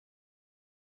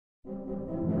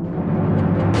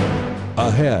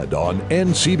Ahead on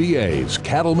NCBA's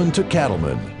Cattlemen to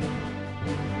Cattlemen.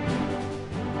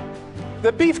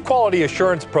 The Beef Quality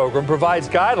Assurance Program provides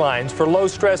guidelines for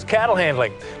low-stress cattle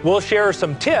handling. We'll share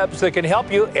some tips that can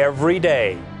help you every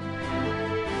day.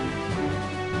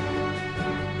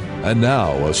 And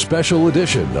now, a special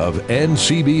edition of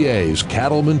NCBA's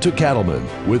Cattlemen to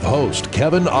Cattlemen with host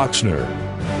Kevin Oxner.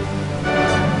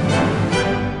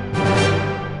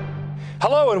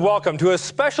 Hello and welcome to a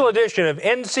special edition of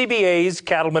NCBA's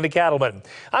Cattlemen to Cattlemen.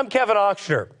 I'm Kevin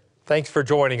Oxner. Thanks for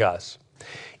joining us.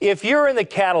 If you're in the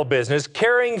cattle business,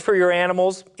 caring for your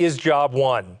animals is job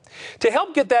one. To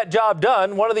help get that job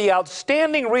done, one of the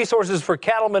outstanding resources for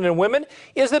cattlemen and women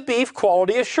is the Beef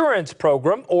Quality Assurance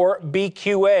Program, or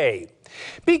BQA.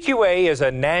 BQA is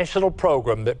a national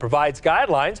program that provides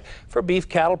guidelines for beef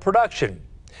cattle production.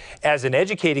 As an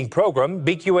educating program,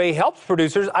 BQA helps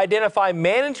producers identify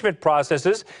management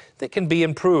processes that can be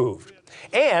improved.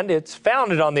 And it's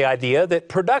founded on the idea that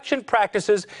production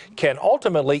practices can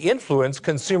ultimately influence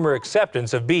consumer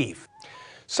acceptance of beef.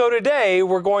 So today,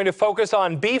 we're going to focus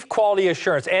on beef quality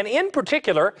assurance, and in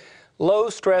particular,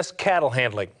 low-stress cattle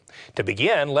handling. To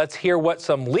begin, let's hear what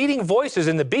some leading voices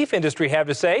in the beef industry have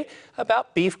to say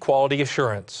about beef quality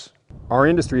assurance. Our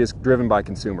industry is driven by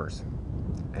consumers.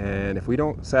 And if we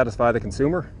don't satisfy the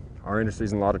consumer, our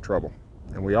industry's in a lot of trouble.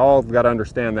 And we all got to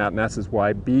understand that, and that's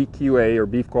why BQA, or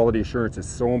Beef Quality Assurance, is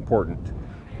so important.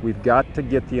 We've got to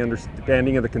get the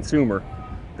understanding of the consumer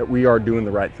that we are doing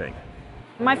the right thing.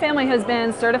 My family has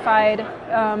been certified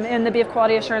in the Beef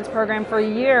Quality Assurance Program for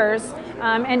years,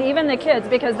 and even the kids,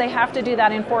 because they have to do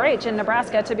that in 4-H in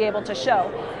Nebraska to be able to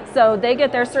show. So they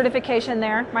get their certification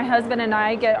there. My husband and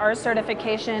I get our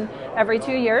certification every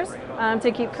 2 years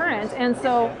to keep current. And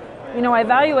so, you know, I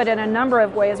value it in a number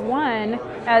of ways. One,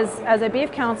 as a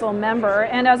Beef Council member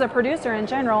and as a producer in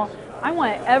general, I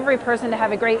want every person to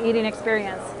have a great eating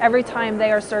experience every time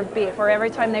they are served beef or every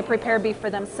time they prepare beef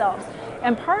for themselves.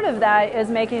 And part of that is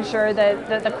making sure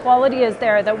that the quality is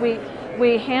there, that we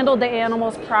handled the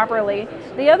animals properly.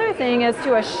 The other thing is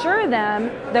to assure them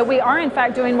that we are in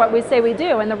fact doing what we say we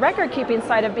do. And the record keeping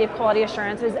side of beef quality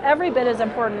assurance is every bit as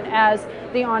important as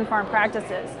the on-farm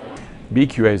practices.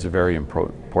 BQA is a very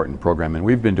important program, and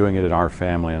we've been doing it in our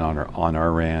family and on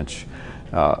our ranch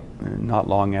not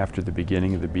long after the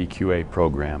beginning of the BQA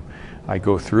program. I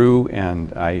go through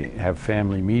and I have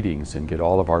family meetings and get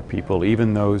all of our people,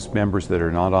 even those members that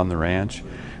are not on the ranch,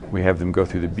 we have them go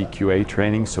through the BQA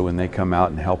training, so when they come out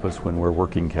and help us when we're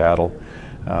working cattle,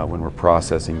 when we're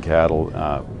processing cattle,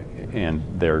 and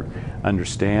they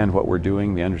understand what we're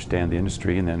doing, they understand the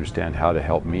industry, and they understand how to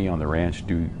help me on the ranch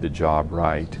do the job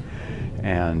right.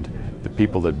 And the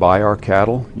people that buy our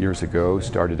cattle years ago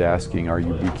started asking, are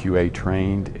you BQA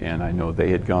trained? And I know they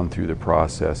had gone through the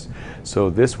process. So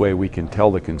this way we can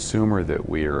tell the consumer that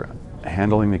we're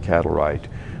handling the cattle right,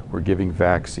 we're giving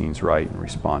vaccines right and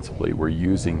responsibly, we're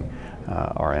using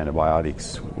our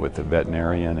antibiotics with the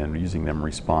veterinarian and using them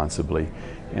responsibly,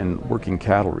 and working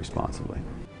cattle responsibly.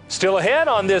 Still ahead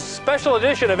on this special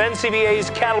edition of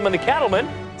NCBA's Cattlemen to Cattlemen.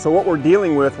 So what we're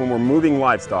dealing with when we're moving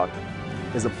livestock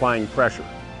is applying pressure.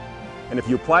 And if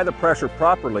you apply the pressure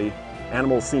properly,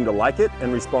 animals seem to like it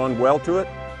and respond well to it.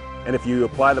 And if you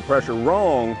apply the pressure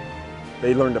wrong,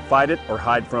 they learn to fight it or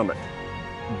hide from it.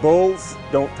 Bulls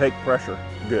don't take pressure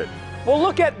good. We'll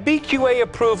look at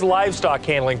BQA-approved livestock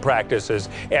handling practices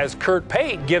as Kurt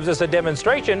Pate gives us a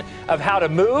demonstration of how to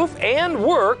move and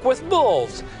work with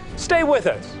bulls. Stay with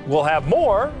us. We'll have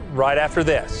more right after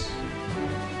this.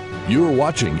 You're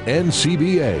watching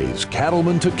NCBA's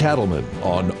Cattlemen to Cattlemen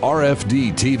on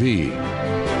RFD TV.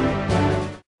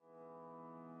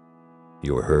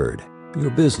 Your herd,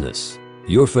 your business,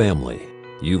 your family.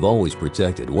 You've always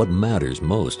protected what matters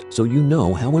most, so you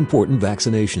know how important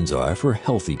vaccinations are for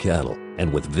healthy cattle.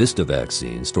 And with Vista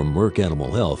vaccines from Merck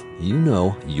Animal Health, you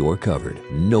know you're covered.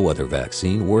 No other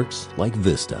vaccine works like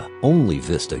Vista. Only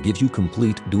Vista gives you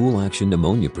complete dual-action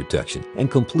pneumonia protection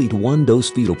and complete one-dose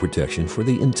fetal protection for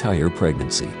the entire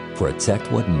pregnancy.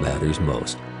 Protect what matters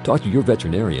most. Talk to your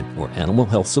veterinarian or animal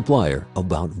health supplier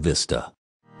about Vista.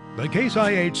 The Case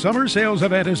IH Summer Sales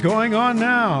Event is going on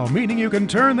now, meaning you can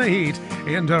turn the heat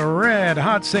into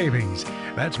red-hot savings.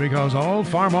 That's because all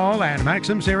Farmall and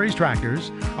Maxim Series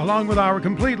tractors, along with our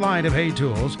complete line of hay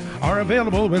tools, are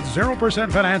available with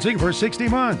 0% financing for 60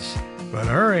 months. But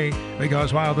hurry,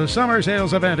 because while the Summer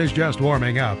Sales Event is just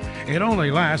warming up, it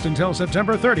only lasts until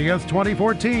September 30th,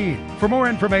 2014. For more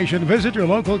information, visit your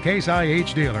local Case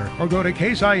IH dealer or go to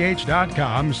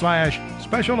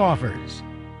caseih.com/special offers.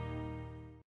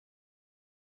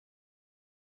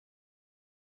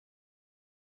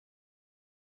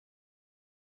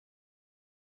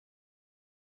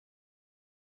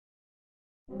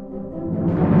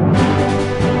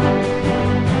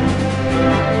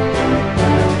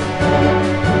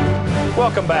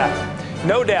 Welcome back.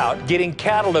 No doubt, getting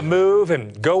cattle to move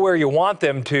and go where you want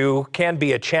them to can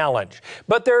be a challenge.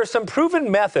 But there are some proven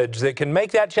methods that can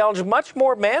make that challenge much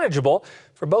more manageable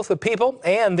for both the people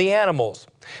and the animals.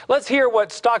 Let's hear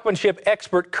what stockmanship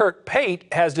expert Kirk Pate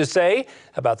has to say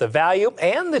about the value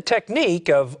and the technique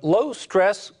of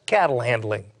low-stress cattle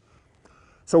handling.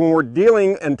 So when we're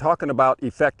dealing and talking about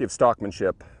effective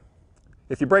stockmanship,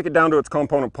 if you break it down to its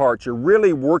component parts, you're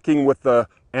really working with the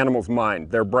animal's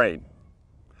mind, their brain.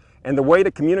 And the way to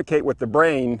communicate with the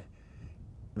brain,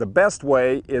 the best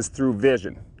way is through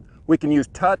vision. We can use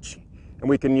touch and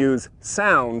we can use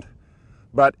sound,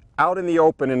 but out in the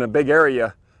open in a big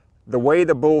area, the way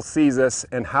the bull sees us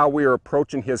and how we are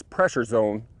approaching his pressure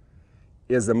zone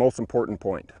is the most important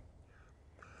point.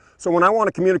 So when I want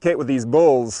to communicate with these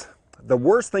bulls, the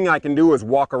worst thing I can do is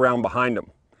walk around behind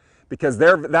them, because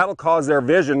that'll cause their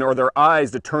vision or their eyes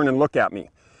to turn and look at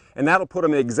me. And that'll put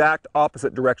them in the exact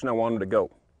opposite direction I want them to go.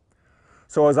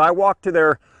 So as I walk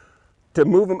to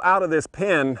move them out of this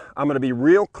pen, I'm going to be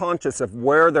real conscious of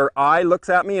where their eye looks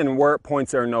at me and where it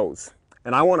points their nose.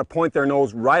 And I want to point their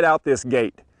nose right out this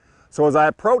gate. So as I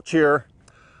approach here,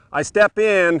 I step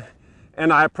in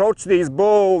and I approach these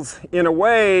bulls in a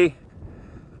way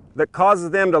that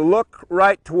causes them to look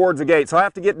right towards the gate. So I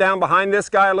have to get down behind this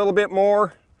guy a little bit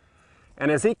more.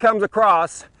 And as he comes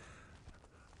across,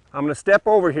 I'm going to step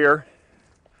over here.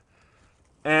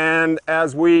 And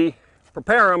as we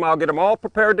prepare them, I'll get them all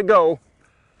prepared to go,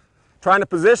 trying to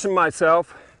position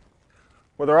myself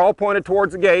where they're all pointed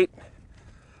towards the gate,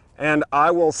 and I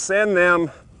will send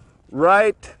them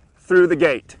right through the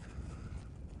gate.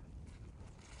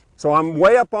 So I'm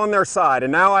way up on their side,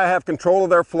 and now I have control of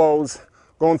their flows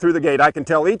going through the gate. I can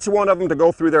tell each one of them to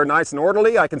go through there nice and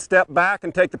orderly. I can step back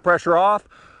and take the pressure off.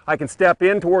 I can step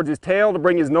in towards his tail to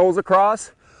bring his nose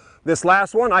across. This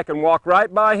last one, I can walk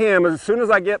right by him. As soon as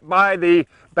I get by the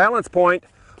balance point,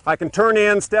 I can turn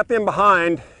in, step in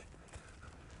behind,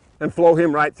 and flow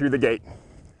him right through the gate.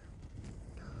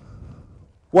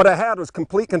 What I had was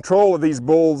complete control of these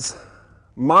bulls'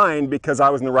 mind because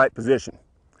I was in the right position.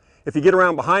 If you get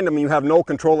around behind them, you have no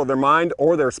control of their mind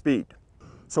or their speed.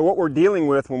 So what we're dealing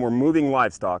with when we're moving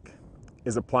livestock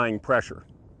is applying pressure.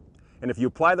 And if you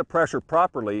apply the pressure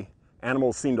properly,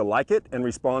 animals seem to like it and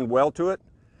respond well to it.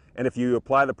 And if you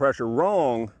apply the pressure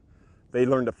wrong, they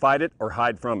learn to fight it or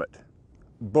hide from it.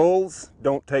 Bulls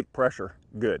don't take pressure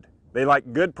good. They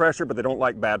like good pressure, but they don't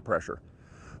like bad pressure.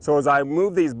 So as I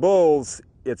move these bulls,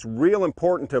 it's real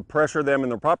important to pressure them in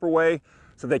the proper way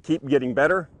so they keep getting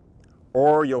better,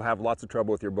 or you'll have lots of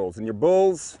trouble with your bulls. And your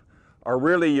bulls are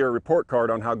really your report card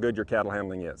on how good your cattle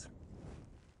handling is.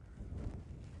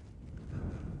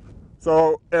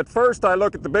 So at first I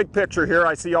look at the big picture here,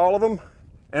 I see all of them.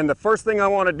 And the first thing I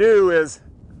want to do is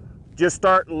just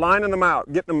start lining them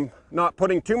out, get them, not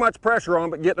putting too much pressure on,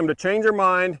 but getting them to change their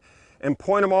mind and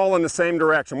point them all in the same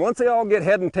direction. Once they all get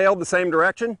head and tailed the same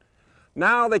direction,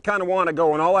 now they kind of want to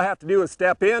go, and all I have to do is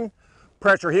step in,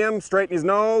 pressure him, straighten his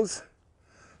nose,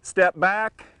 step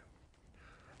back,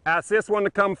 ask this one to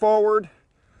come forward,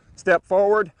 step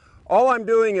forward. All I'm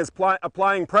doing is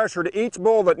applying pressure to each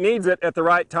bull that needs it at the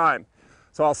right time.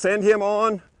 So I'll send him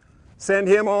on, send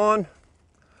him on.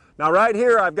 Now right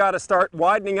here, I've got to start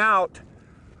widening out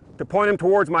to point them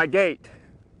towards my gate.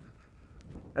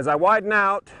 As I widen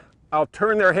out, I'll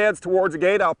turn their heads towards the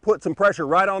gate. I'll put some pressure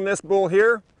right on this bull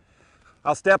here.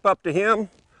 I'll step up to him.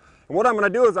 And what I'm going to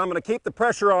do is I'm going to keep the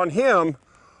pressure on him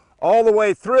all the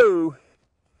way through.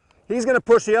 He's going to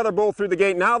push the other bull through the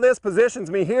gate. Now this positions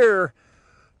me here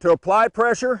to apply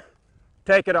pressure,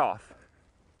 take it off.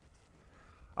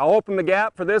 I'll open the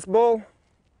gap for this bull.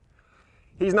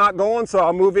 He's not going, so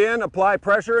I'll move in, apply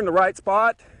pressure in the right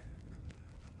spot,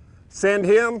 send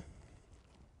him.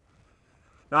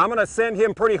 Now I'm going to send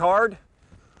him pretty hard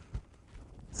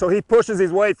so he pushes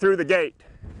his way through the gate.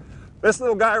 This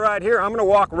little guy right here, I'm going to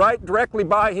walk right directly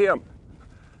by him.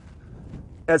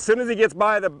 As soon as he gets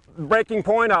by the breaking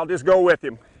point, I'll just go with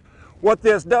him. What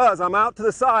this does, I'm out to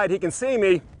the side, he can see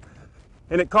me,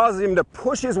 and it causes him to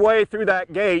push his way through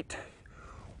that gate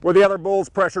where the other bull's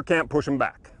pressure can't push him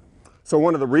back. So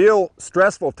one of the real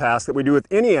stressful tasks that we do with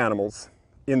any animals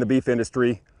in the beef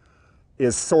industry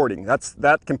is sorting.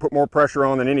 That can put more pressure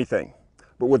on than anything.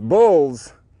 But with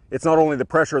bulls, it's not only the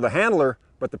pressure of the handler,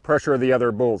 but the pressure of the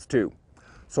other bulls too.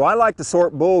 So I like to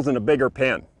sort bulls in a bigger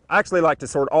pen. I actually like to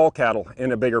sort all cattle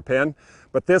in a bigger pen,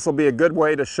 but this will be a good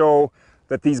way to show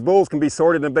that these bulls can be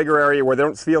sorted in a bigger area where they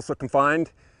don't feel so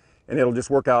confined, and it'll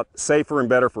just work out safer and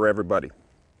better for everybody.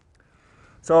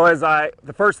 So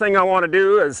the first thing I want to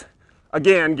do is,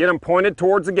 again, get them pointed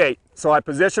towards the gate. So I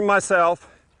position myself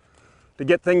to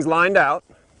get things lined out.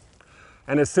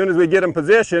 And as soon as we get them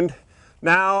positioned,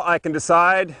 now I can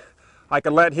decide I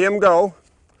can let him go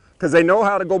because they know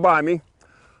how to go by me.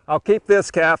 I'll keep this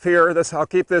calf here, I'll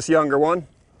keep this younger one.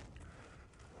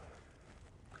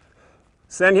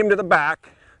 Send him to the back.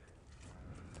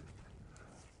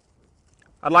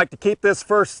 I'd like to keep this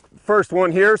first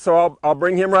one here, so I'll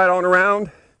bring him right on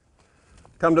around,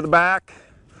 come to the back.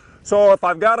 So if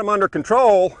I've got him under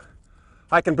control,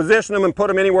 I can position him and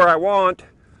put him anywhere I want.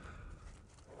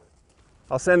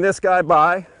 I'll send this guy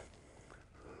by,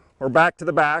 or back to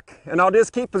the back, and I'll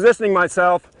just keep positioning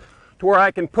myself to where I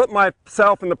can put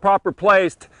myself in the proper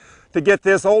place to get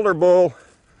this older bull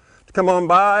to come on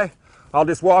by. I'll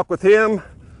just walk with him.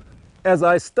 As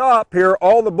I stop here,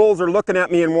 all the bulls are looking at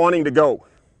me and wanting to go.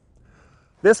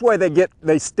 This way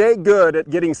they stay good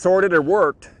at getting sorted or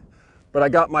worked, but I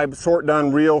got my sort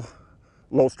done real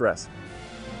low stress.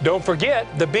 Don't forget,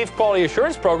 the Beef Quality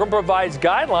Assurance Program provides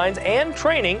guidelines and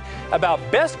training about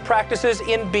best practices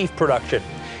in beef production.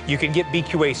 You can get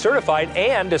BQA certified,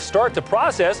 and to start the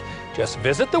process, just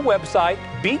visit the website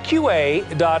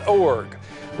bqa.org.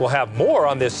 We'll have more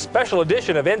on this special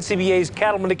edition of NCBA's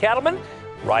Cattlemen to Cattlemen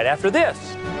right after this.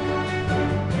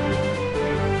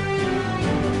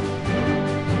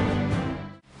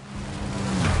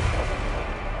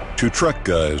 To truck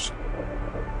guys,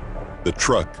 the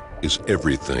truck is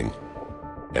everything.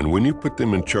 And when you put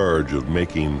them in charge of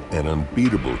making an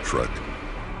unbeatable truck,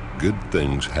 good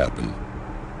things happen.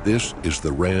 This is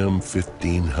the Ram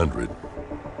 1500,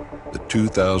 the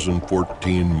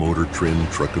 2014 Motor Trend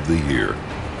Truck of the Year.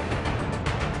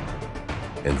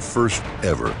 And first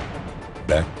ever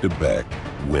back-to-back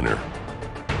winner.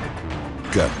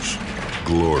 Guts,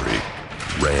 glory,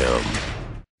 Ram.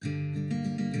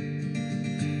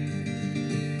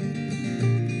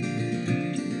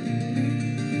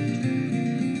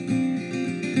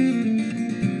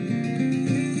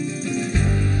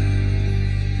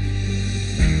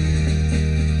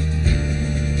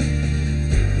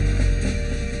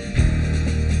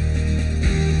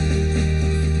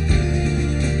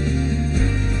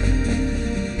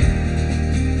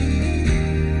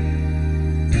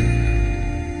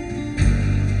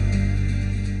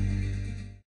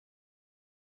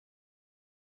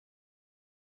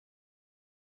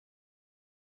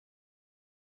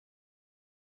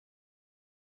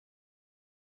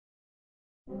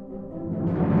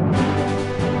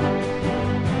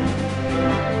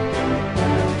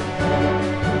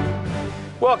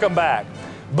 Welcome back.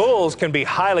 Bulls can be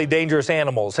highly dangerous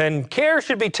animals, and care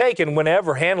should be taken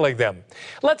whenever handling them.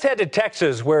 Let's head to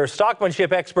Texas, where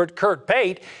stockmanship expert Kurt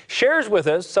Pate shares with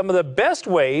us some of the best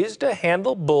ways to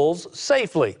handle bulls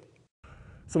safely.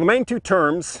 So the main two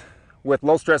terms with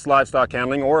low-stress livestock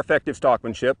handling or effective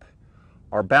stockmanship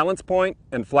are balance point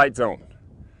and flight zone.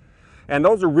 And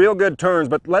those are real good terms,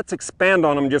 but let's expand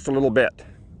on them just a little bit.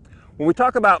 When we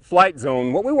talk about flight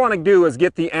zone, what we want to do is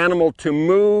get the animal to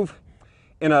move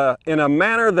in a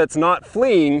manner that's not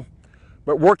fleeing,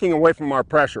 but working away from our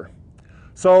pressure.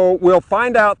 So we'll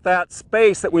find out that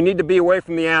space that we need to be away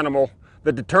from the animal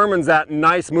that determines that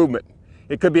nice movement.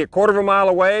 It could be a quarter of a mile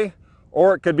away,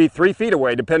 or it could be 3 feet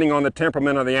away, depending on the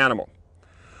temperament of the animal.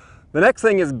 The next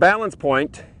thing is balance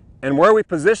point, and where we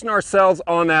position ourselves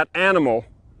on that animal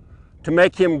to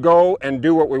make him go and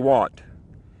do what we want.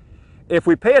 If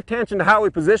we pay attention to how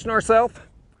we position ourselves,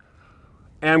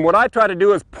 and what I try to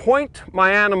do is point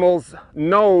my animal's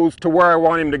nose to where I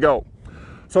want him to go.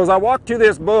 So as I walk to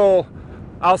this bull,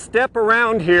 I'll step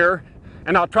around here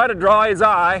and I'll try to draw his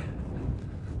eye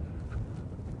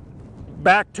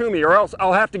back to me, or else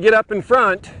I'll have to get up in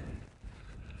front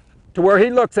to where he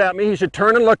looks at me. He should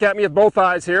turn and look at me with both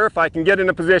eyes here. If I can get in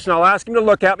a position, I'll ask him to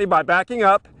look at me by backing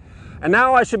up. And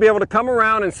now I should be able to come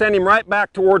around and send him right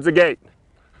back towards the gate.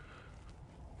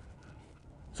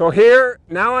 So here,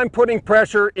 now I'm putting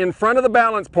pressure in front of the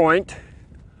balance point,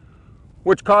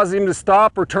 which causes him to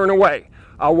stop or turn away.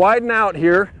 I'll widen out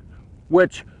here,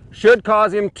 which should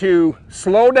cause him to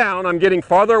slow down. I'm getting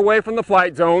farther away from the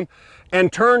flight zone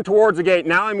and turn towards the gate.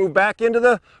 Now I move back into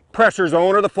the pressure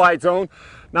zone or the flight zone.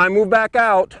 Now I move back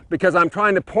out because I'm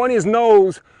trying to point his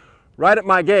nose right at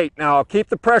my gate. Now I'll keep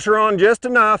the pressure on just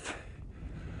enough,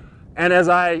 and as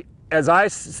I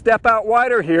step out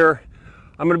wider here,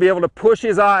 I'm going to be able to push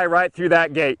his eye right through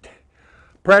that gate.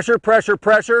 Pressure, pressure,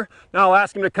 pressure. Now I'll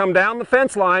ask him to come down the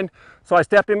fence line, so I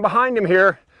step in behind him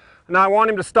here, and I want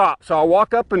him to stop. So I'll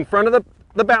walk up in front of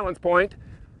the balance point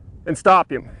and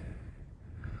stop him.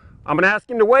 I'm going to ask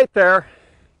him to wait there.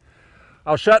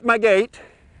 I'll shut my gate.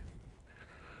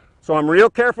 So I'm real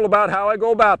careful about how I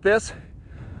go about this.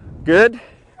 Good.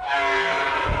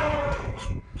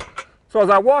 So as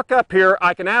I walk up here,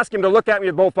 I can ask him to look at me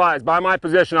with both eyes by my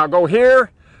position. I'll go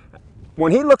here.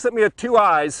 When he looks at me with two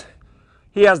eyes,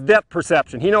 he has depth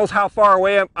perception. He knows how far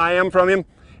away I am from him,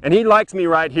 and he likes me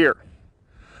right here.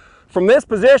 From this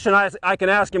position, I can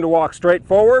ask him to walk straight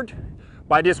forward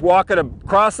by just walking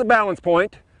across the balance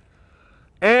point.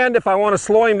 And if I want to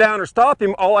slow him down or stop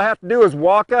him, all I have to do is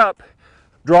walk up,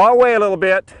 draw away a little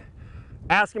bit,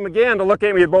 ask him again to look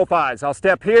at me with both eyes. I'll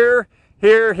step here,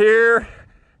 here, here.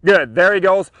 Good, there he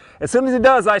goes. As soon as he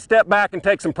does, I step back and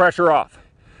take some pressure off.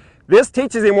 This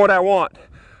teaches him what I want.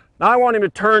 Now I want him to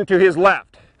turn to his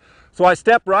left. So I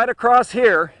step right across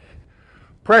here,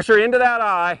 pressure into that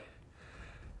eye,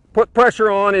 put pressure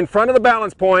on in front of the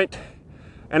balance point,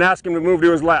 and ask him to move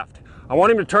to his left. I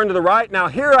want him to turn to the right. Now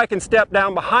here I can step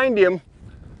down behind him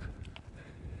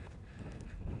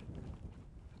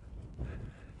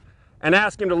and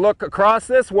ask him to look across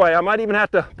this way. I might even have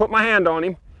to put my hand on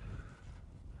him.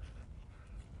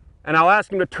 And I'll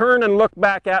ask him to turn and look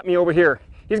back at me over here.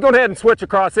 He's going ahead and switch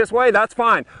across this way. That's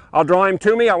fine. I'll draw him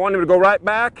to me. I want him to go right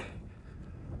back.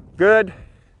 Good.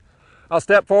 I'll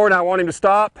step forward and I want him to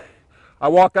stop. I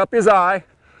walk up his eye.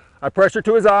 I pressure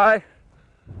to his eye.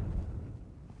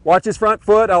 Watch his front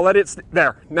foot. I'll let it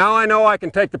there. Now I know I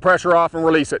can take the pressure off and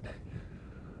release it.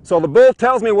 So the bull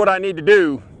tells me what I need to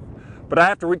do, but I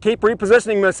have to keep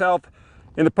repositioning myself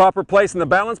in the proper place in the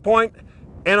balance point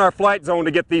and our flight zone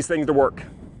to get these things to work.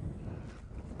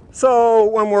 So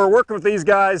when we're working with these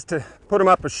guys to put them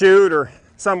up a chute or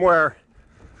somewhere,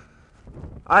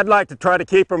 I'd like to try to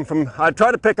keep them from, I'd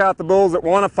try to pick out the bulls that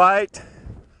want to fight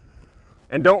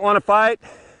and don't want to fight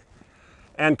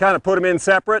and kind of put them in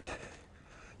separate.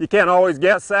 You can't always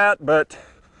guess that, but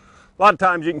a lot of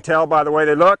times you can tell by the way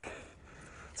they look.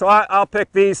 So I'll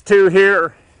pick these two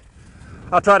here.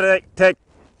 I'll try to take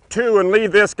two and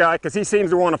leave this guy because he seems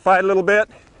to want to fight a little bit.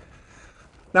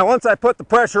 Now once I put the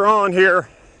pressure on here,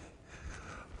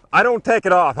 I don't take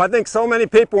it off. I think so many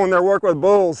people when they're working with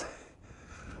bulls,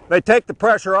 they take the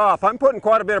pressure off. I'm putting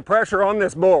quite a bit of pressure on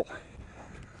this bull.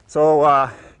 So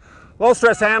low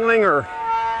stress handling or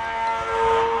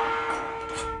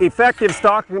effective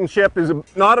stockmanship is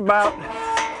not about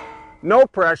no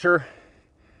pressure.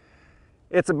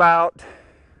 It's about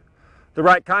the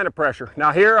right kind of pressure.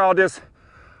 Now here I'll just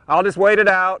wait it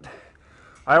out.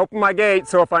 I open my gate,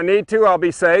 so if I need to, I'll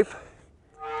be safe.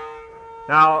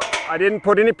 Now I didn't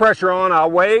put any pressure on. I'll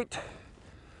wait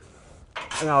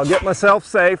and I'll get myself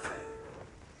safe.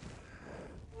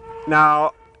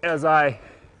 Now as I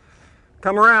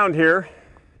come around here,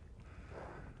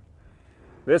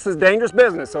 this is dangerous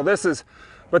business, so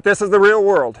but this is the real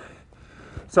world.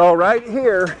 So right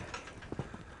here,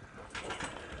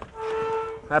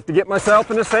 I have to get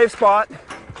myself in a safe spot,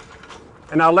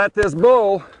 and I'll let this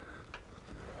bull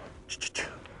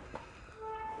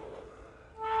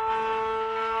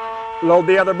load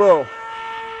the other bull.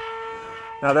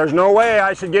 Now there's no way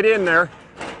I should get in there,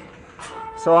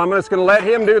 so I'm just going to let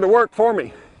him do the work for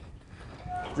me.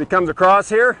 As he comes across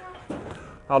here,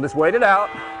 I'll just wait it out.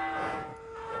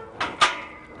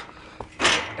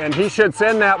 And he should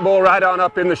send that bull right on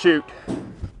up in the chute.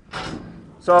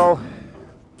 So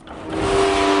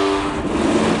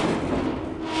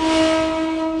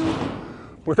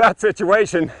with that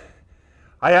situation,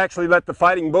 I actually let the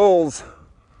fighting bulls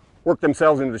work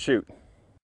themselves into the chute.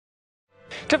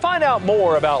 To find out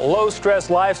more about low-stress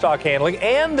livestock handling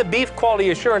and the Beef Quality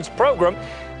Assurance Program,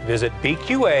 visit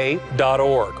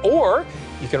bqa.org. Or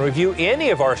you can review any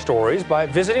of our stories by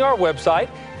visiting our website.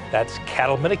 That's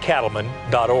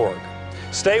cattlemen@cattlemen.org.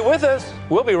 Stay with us.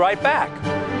 We'll be right back.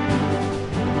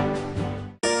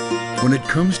 When it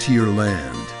comes to your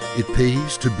land, it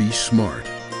pays to be smart.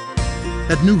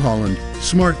 At New Holland,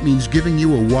 smart means giving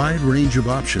you a wide range of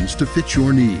options to fit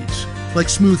your needs, like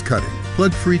smooth cutting,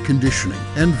 plug-free conditioning,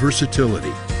 and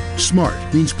versatility. Smart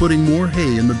means putting more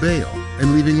hay in the bale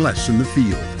and leaving less in the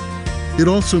field. It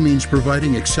also means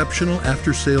providing exceptional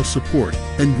after-sales support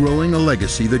and growing a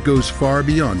legacy that goes far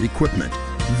beyond equipment.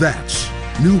 That's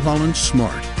New Holland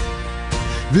Smart.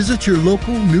 Visit your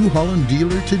local New Holland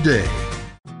dealer today.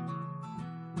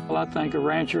 Well, I think a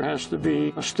rancher has to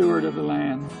be a steward of the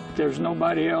land. There's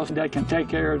nobody else that can take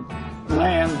care of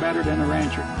land better than a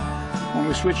rancher. When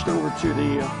we switched over to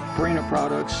the Purina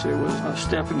products, it was a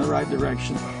step in the right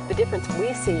direction. The difference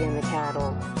we see in the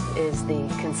cattle is the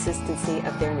consistency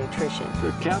of their nutrition.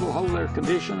 The cattle hold their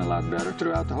condition a lot better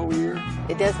throughout the whole year.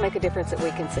 It does make a difference that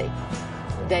we can see,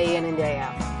 day in and day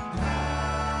out.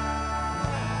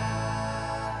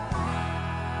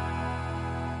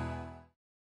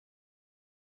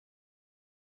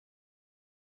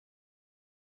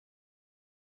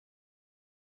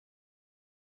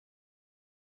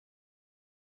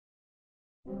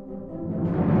 Whether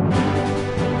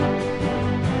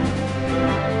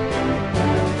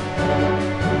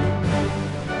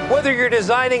you're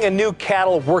designing a new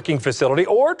cattle working facility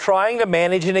or trying to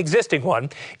manage an existing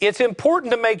one, it's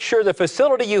important to make sure the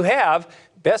facility you have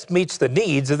best meets the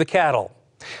needs of the cattle.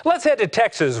 Let's head to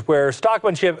Texas, where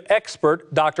stockmanship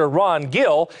expert Dr. Ron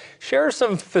Gill shares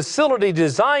some facility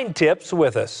design tips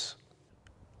with us.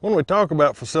 When we talk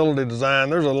about facility design,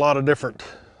 there's a lot of different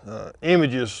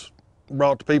images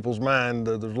brought to people's mind.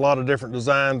 There's a lot of different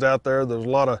designs out there. There's a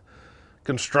lot of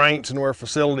constraints in where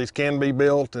facilities can be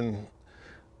built, and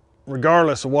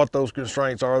regardless of what those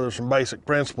constraints are, there's some basic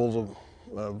principles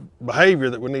of behavior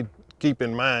that we need to keep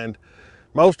in mind.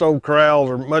 Most old corrals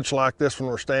are much like this one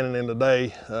we're standing in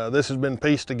today. This has been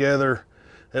pieced together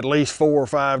at least 4 or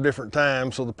 5 different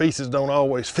times, so the pieces don't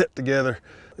always fit together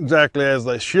exactly as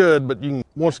they should, but you can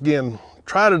once again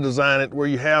try to design it where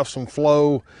you have some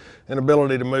flow and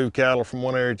ability to move cattle from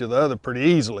one area to the other pretty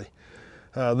easily.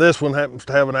 This one happens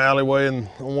to have an alleyway on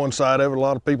one side of it. A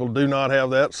lot of people do not have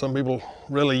that. Some people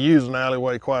really use an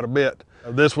alleyway quite a bit.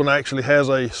 This one actually has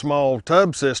a small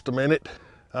tub system in it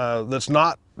that's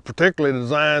not particularly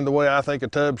designed the way I think a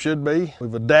tub should be.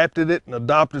 We've adapted it and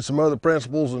adopted some other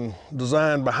principles and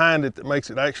design behind it that makes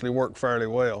it actually work fairly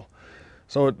well.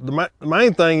 So the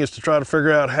main thing is to try to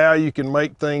figure out how you can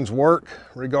make things work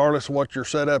regardless of what your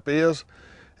setup is.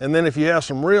 And then if you have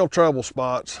some real trouble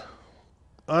spots,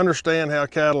 understand how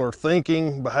cattle are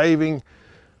thinking, behaving,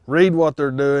 read what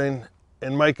they're doing,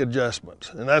 and make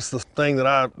adjustments. And that's the thing that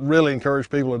I really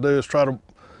encourage people to do, is try to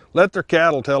let their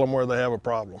cattle tell them where they have a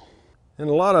problem. In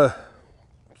a lot of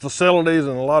facilities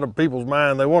and a lot of people's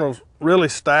mind, they want to really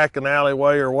stack an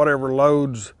alleyway or whatever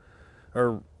loads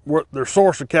or their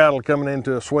source of cattle coming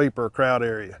into a sweep or a crowd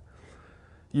area.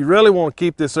 You really want to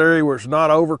keep this area where it's not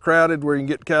overcrowded, where you can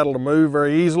get cattle to move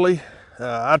very easily.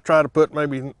 I try to put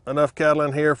maybe enough cattle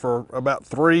in here for about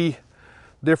 3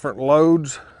 different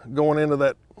loads going into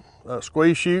that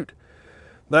squeeze chute.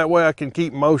 That way I can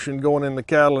keep motion going in the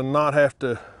cattle and not have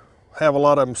to have a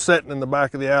lot of them sitting in the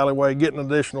back of the alleyway, getting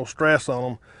additional stress on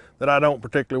them that I don't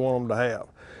particularly want them to have.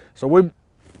 So we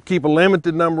keep a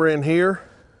limited number in here.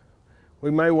 We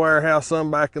may warehouse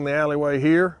some back in the alleyway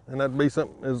here, and that'd be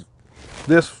something as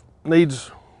this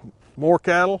needs more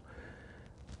cattle.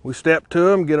 We step to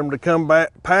them, get them to come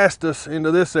back past us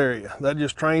into this area. That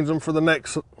just trains them for the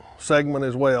next segment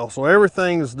as well. So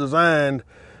everything is designed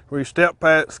where you step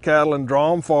past cattle and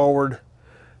draw them forward,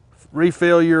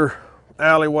 refill your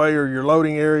alleyway or your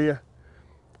loading area,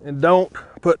 and don't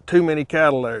put too many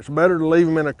cattle there. It's better to leave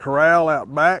them in a corral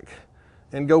out back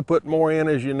and go put more in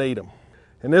as you need them.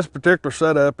 In this particular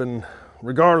setup, and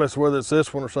regardless whether it's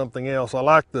this one or something else, I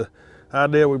like the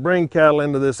idea we bring cattle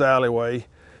into this alleyway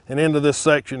and into this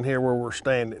section here where we're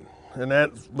standing. And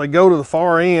that they go to the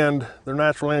far end, their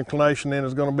natural inclination then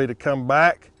is going to be to come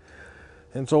back.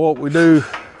 And so what we do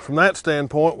from that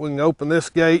standpoint, we can open this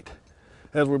gate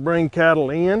as we bring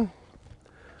cattle in,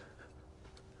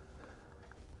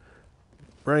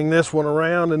 bring this one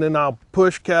around, and then I'll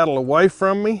push cattle away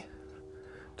from me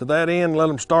to that end, let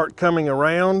them start coming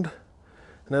around.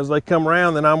 And as they come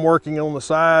around, then I'm working on the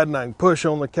side and I can push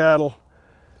on the cattle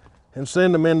and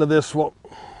send them into this, what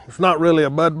it's not really a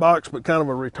bud box, but kind of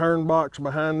a return box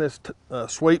behind this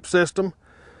sweep system.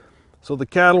 So the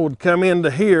cattle would come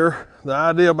into here. The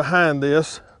idea behind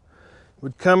this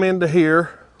would come into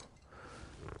here,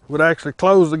 would actually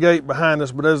close the gate behind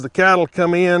us, but as the cattle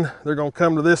come in, they're going to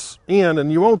come to this end,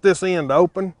 and you want this end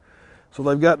open so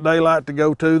they've got daylight to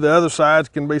go to. The other sides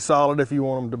can be solid if you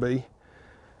want them to be.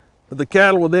 But the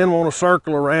cattle will then want to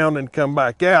circle around and come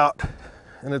back out,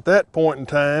 and at that point in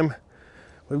time,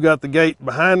 we've got the gate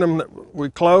behind them that we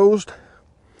closed,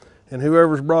 and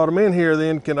whoever's brought them in here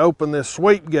then can open this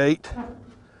sweep gate,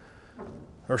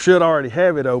 or should already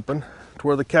have it open, to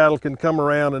where the cattle can come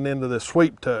around and into this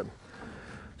sweep tub.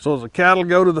 So as the cattle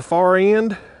go to the far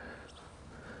end,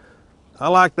 I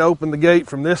like to open the gate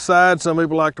from this side. Some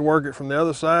people like to work it from the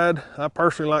other side. I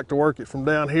personally like to work it from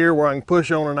down here where I can push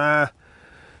on an eye,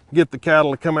 get the cattle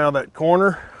to come out of that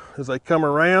corner. As they come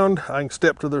around, I can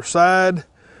step to their side,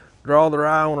 draw their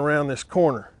eye on around this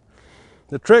corner.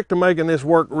 The trick to making this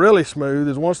work really smooth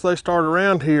is once they start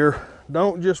around here,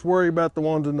 don't just worry about the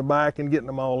ones in the back and getting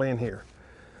them all in here.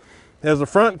 As the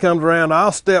front comes around,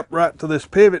 I'll step right to this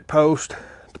pivot post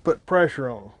to put pressure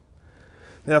on them.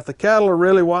 Now if the cattle are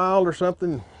really wild or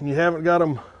something, and you haven't got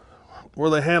them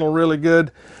where they handle really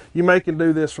good, you may can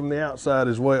do this from the outside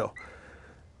as well.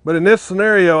 But in this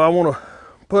scenario, I want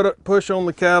to push on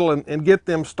the cattle and get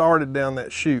them started down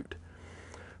that chute.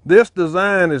 This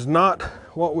design is not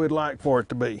what we'd like for it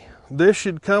to be. This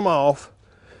should come off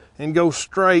and go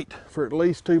straight for at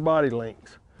least 2 body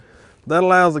lengths. That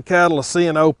allows the cattle to see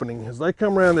an opening. As they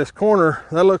come around this corner,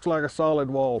 that looks like a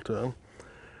solid wall to them.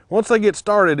 Once they get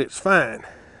started, it's fine,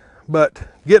 but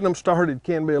getting them started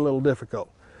can be a little difficult.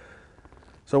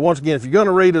 So once again, if you're going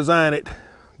to redesign it,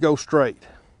 go straight.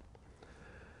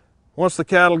 Once the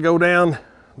cattle go down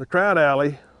the crowd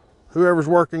alley, whoever's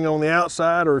working on the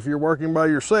outside, or if you're working by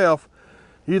yourself,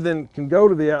 you then can go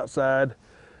to the outside,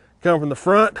 come from the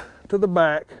front to the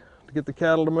back to get the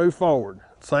cattle to move forward.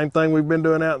 Same thing we've been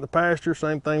doing out in the pasture,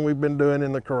 same thing we've been doing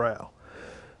in the corral.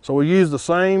 So we use the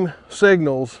same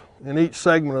signals in each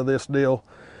segment of this deal,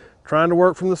 trying to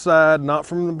work from the side, not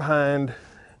from the behind,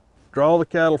 draw the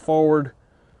cattle forward,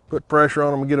 put pressure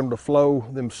on them and get them to flow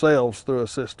themselves through a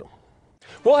system.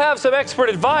 We'll have some expert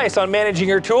advice on managing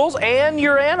your tools and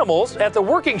your animals at the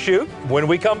working chute when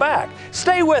we come back.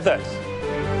 Stay with us.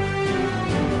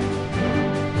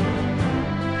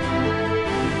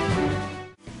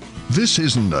 This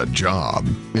isn't a job,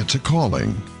 it's a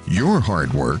calling. Your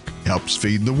hard work helps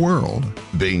feed the world.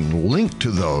 Being linked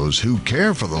to those who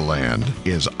care for the land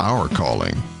is our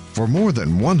calling. For more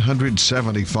than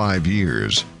 175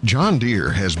 years, John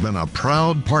Deere has been a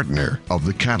proud partner of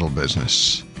the cattle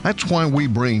business. That's why we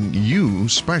bring you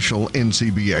special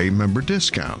NCBA member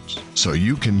discounts, so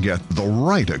you can get the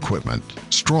right equipment,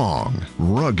 strong,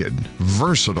 rugged,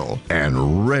 versatile,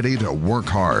 and ready to work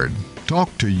hard.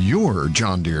 Talk to your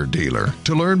John Deere dealer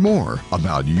to learn more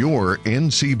about your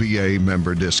NCBA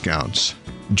member discounts.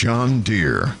 John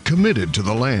Deere, committed to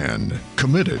the land,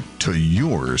 committed to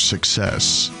your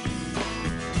success.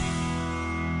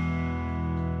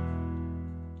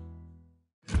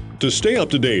 To stay up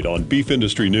to date on beef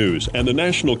industry news and the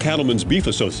National Cattlemen's Beef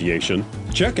Association,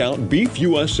 check out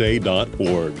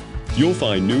beefusa.org. You'll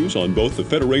find news on both the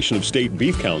Federation of State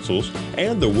Beef Councils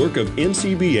and the work of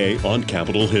NCBA on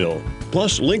Capitol Hill.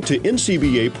 Plus, link to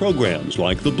NCBA programs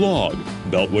like the blog,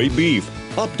 Beltway Beef,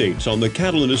 updates on the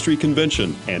Cattle Industry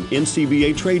Convention and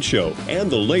NCBA Trade Show,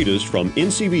 and the latest from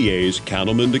NCBA's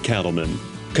Cattlemen to Cattlemen.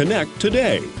 Connect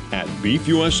today at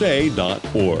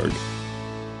beefusa.org.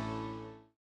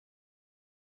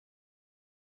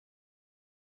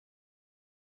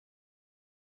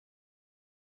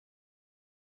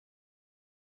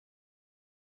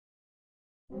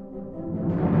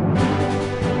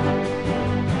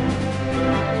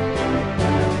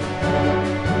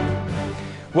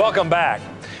 Welcome back.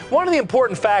 One of the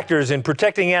important factors in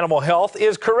protecting animal health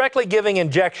is correctly giving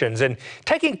injections and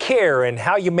taking care in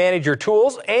how you manage your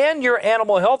tools and your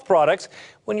animal health products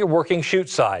when you're working chute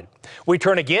side. We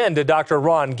turn again to Dr.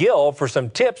 Ron Gill for some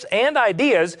tips and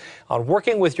ideas on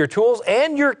working with your tools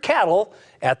and your cattle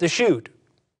at the chute.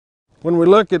 When we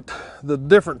look at the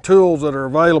different tools that are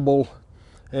available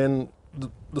and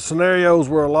the scenarios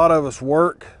where a lot of us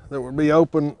work, that would be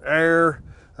open air,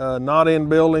 not in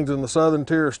buildings in the southern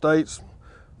tier states.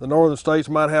 The northern states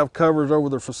might have covers over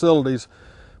their facilities,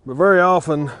 but very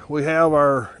often we have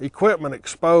our equipment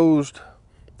exposed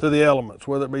to the elements,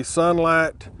 whether it be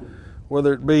sunlight,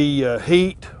 whether it be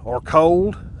heat or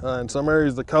cold. In some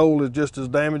areas the cold is just as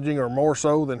damaging or more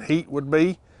so than heat would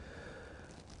be.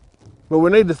 But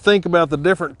we need to think about the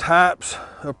different types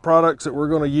of products that we're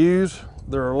going to use.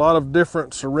 There are a lot of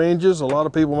different syringes. A lot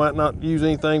of people might not use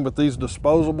anything but these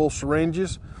disposable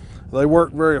syringes. They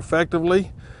work very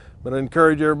effectively, but I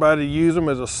encourage everybody to use them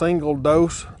as a single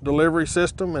dose delivery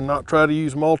system and not try to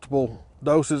use multiple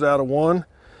doses out of one,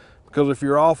 because if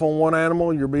you're off on one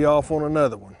animal, you'll be off on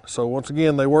another one. So once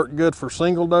again, they work good for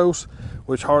single dose,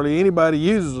 which hardly anybody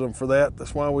uses them for that.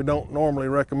 That's why we don't normally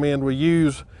recommend we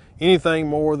use anything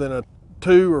more than a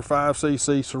 2 or 5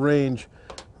 cc syringe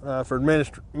for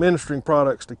administering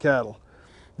products to cattle.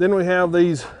 Then we have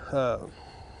these, what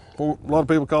a lot of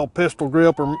people call pistol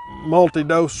grip or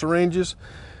multi-dose syringes.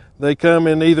 They come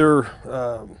in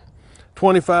either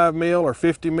 25 mil or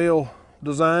 50 mil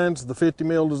designs. The 50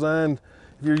 mil design,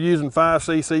 if you're using 5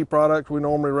 cc products, we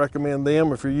normally recommend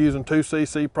them. If you're using 2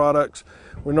 cc products,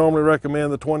 we normally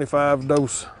recommend the 25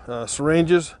 dose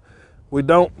syringes.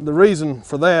 The reason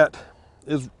for that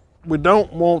is we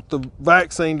don't want the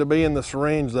vaccine to be in the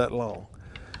syringe that long.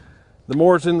 The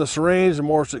more it's in the syringe, the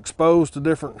more it's exposed to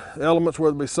different elements,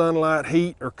 whether it be sunlight,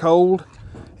 heat, or cold.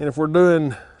 And if we're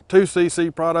doing 2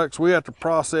 cc products, we have to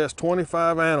process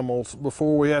 25 animals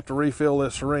before we have to refill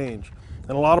this syringe.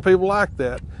 And a lot of people like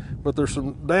that, but there's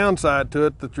some downside to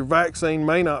it, that your vaccine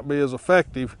may not be as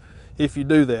effective if you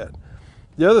do that.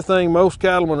 The other thing, most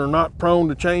cattlemen are not prone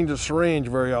to change the syringe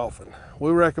very often.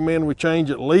 We recommend we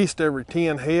change at least every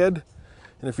 10 head.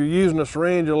 And if you're using a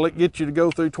syringe, it'll get you to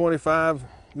go through 25.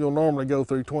 You'll normally go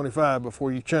through 25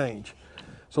 before you change.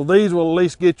 So these will at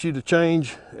least get you to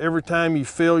change every time you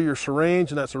fill your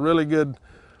syringe, and that's a really good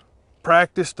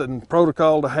practice and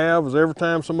protocol to have, is every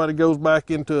time somebody goes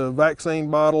back into a vaccine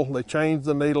bottle, they change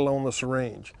the needle on the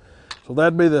syringe. So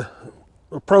that'd be the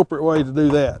appropriate way to do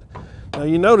that. Now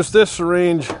you notice this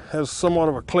syringe has somewhat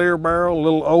of a clear barrel, a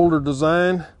little older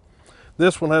design.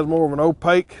 This one has more of an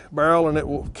opaque barrel, and it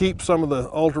will keep some of the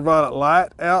ultraviolet light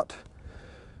out.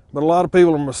 But a lot of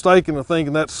people are mistaken in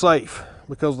thinking that's safe,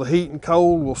 because the heat and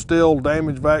cold will still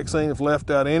damage vaccine if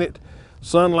left out in it.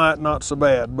 Sunlight, not so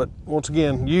bad, but once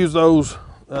again, use those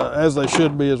as they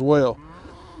should be as well.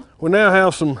 We now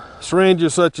have some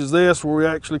syringes such as this where we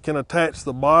actually can attach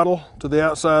the bottle to the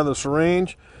outside of the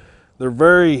syringe. They're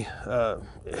very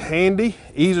handy,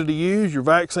 easy to use. Your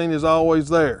vaccine is always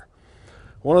there.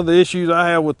 One of the issues I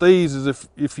have with these is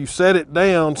if you set it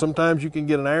down, sometimes you can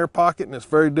get an air pocket, and it's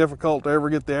very difficult to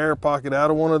ever get the air pocket out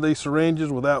of one of these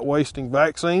syringes without wasting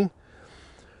vaccine.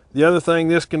 The other thing,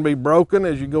 this can be broken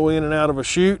as you go in and out of a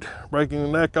chute, breaking the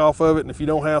neck off of it, and if you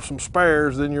don't have some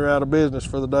spares, then you're out of business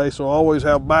for the day, so always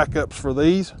have backups for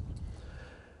these.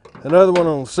 Another one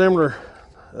on a similar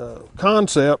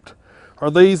concept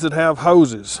are these that have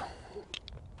hoses.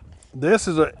 This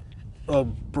is a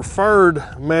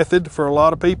preferred method for a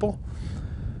lot of people,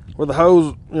 where the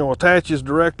hose attaches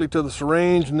directly to the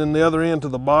syringe and then the other end to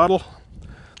the bottle.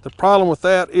 The problem with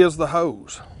that is the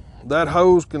hose. That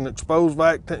hose can expose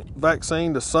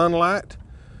vaccine to sunlight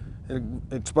and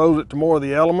expose it to more of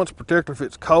the elements, particularly if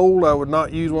it's cold. I would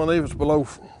not use one of these if it's below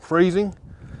freezing.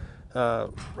 I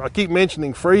keep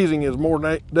mentioning freezing is more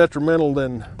detrimental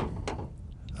than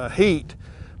heat,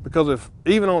 because if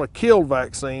even on a killed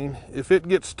vaccine, if it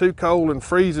gets too cold and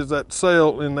freezes that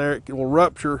cell in there, it will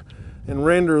rupture and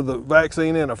render the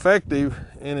vaccine ineffective,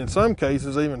 and in some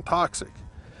cases even toxic.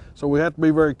 So we have to be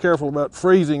very careful about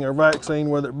freezing our vaccine,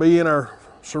 whether it be in our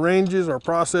syringes, our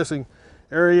processing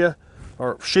area,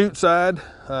 or chute side.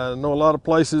 I know a lot of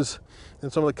places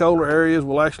in some of the colder areas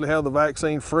will actually have the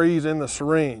vaccine freeze in the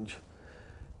syringe.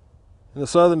 In the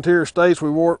southern tier states,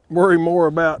 we worry more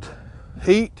about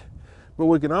heat, but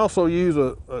we can also use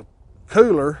a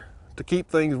cooler to keep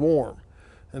things warm.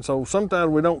 And so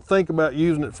sometimes we don't think about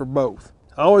using it for both.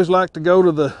 I always like to go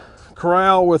to the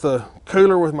corral with a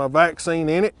cooler with my vaccine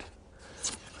in it.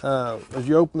 As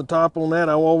you open the top on that,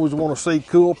 I always want to see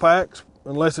cool packs,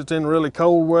 unless it's in really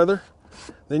cold weather.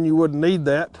 Then you wouldn't need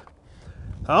that.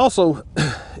 I also,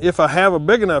 if I have a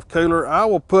big enough cooler, I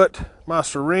will put my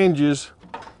syringes,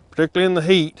 particularly in the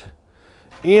heat,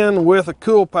 in with a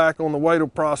cool pack on the way to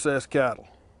processed cattle.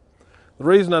 The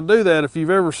reason I do that, if you've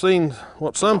ever seen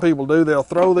what some people do, they'll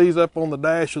throw these up on the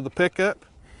dash of the pickup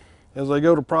as they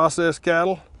go to process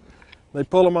cattle. They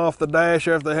pull them off the dash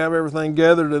after they have everything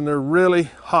gathered, and they're really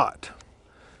hot.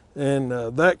 And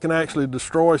that can actually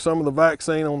destroy some of the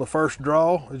vaccine on the first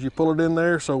draw as you pull it in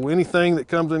there. So anything that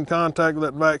comes in contact with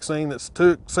that vaccine that's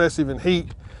too excessive in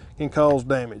heat can cause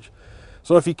damage.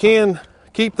 So if you can,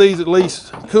 keep these at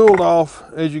least cooled off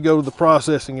as you go to the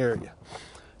processing area.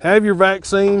 Have your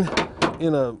vaccine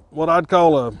in what I'd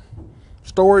call a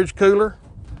storage cooler.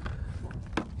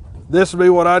 This would be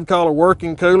what I'd call a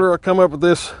working cooler. I come up with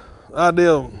this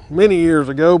idea many years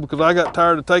ago because I got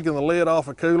tired of taking the lid off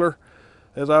a cooler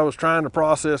as I was trying to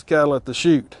process cattle at the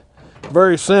chute.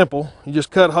 Very simple. You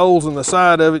just cut holes in the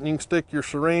side of it and you can stick your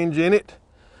syringe in it.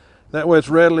 That way it's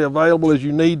readily available as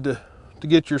you need to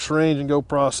get your syringe and go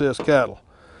process cattle.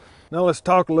 Now let's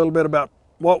talk a little bit about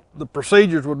what the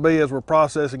procedures would be as we're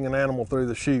processing an animal through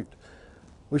the chute.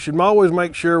 We should always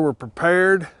make sure we're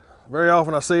prepared. Very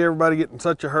often I see everybody get in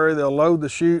such a hurry, they'll load the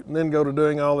chute and then go to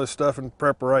doing all this stuff in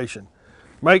preparation.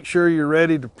 Make sure you're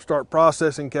ready to start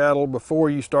processing cattle before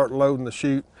you start loading the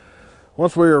chute.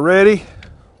 Once we are ready,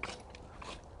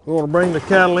 we want to bring the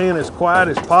cattle in as quiet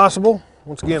as possible.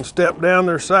 Once again, step down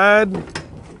their side,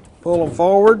 pull them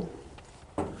forward.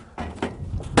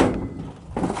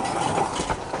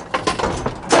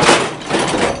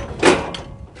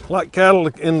 Like cattle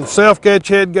in self-catch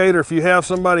head gate, or if you have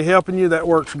somebody helping you, that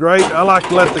works great. I like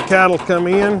to let the cattle come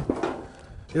in.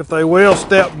 If they will,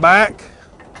 step back.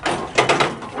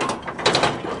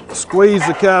 Squeeze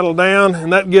the cattle down,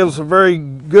 and that gives a very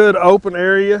good open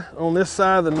area on this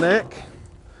side of the neck.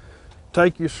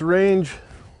 Take your syringe,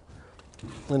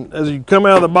 and as you come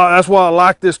out of the box, that's why I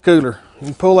like this cooler. You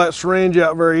can pull that syringe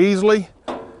out very easily,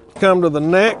 come to the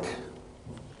neck,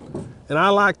 and I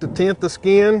like to tent the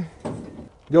skin.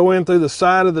 Go in through the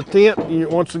side of the tent. You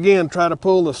once again try to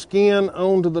pull the skin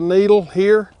onto the needle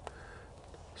here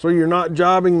so you're not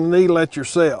jobbing the needle at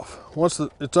yourself. Once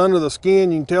it's under the skin,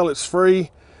 you can tell it's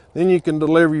free, then you can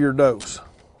deliver your dose.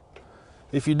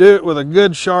 If you do it with a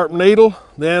good sharp needle,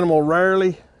 the animal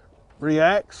rarely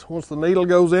reacts once the needle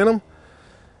goes in them.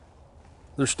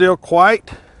 They're still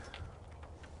quite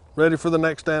ready for the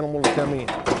next animal to come in.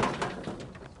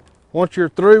 Once you're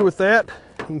through with that,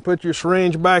 you can put your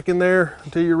syringe back in there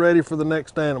until you're ready for the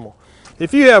next animal.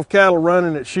 If you have cattle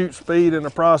running at shoot speed in a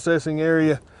processing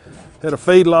area, at a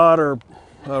feedlot or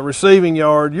a receiving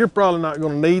yard, you're probably not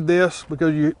going to need this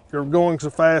because you're going so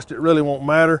fast it really won't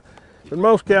matter. But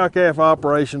most cow-calf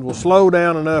operations will slow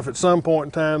down enough at some point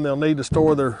in time they'll need to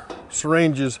store their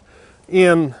syringes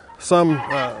in some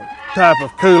type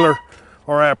of cooler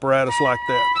or apparatus like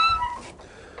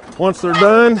that. Once they're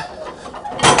done,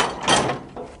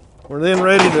 we're then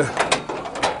ready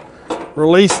to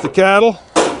release the cattle.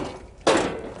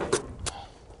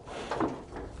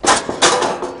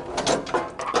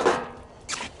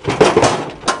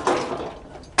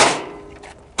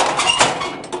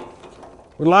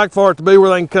 We'd like for it to be where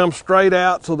they can come straight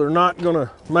out so they're not going to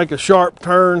make a sharp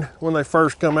turn when they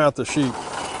first come out the chute.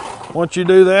 Once you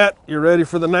do that, you're ready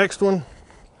for the next one.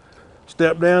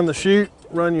 Step down the chute,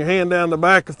 run your hand down the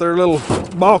back if they're a little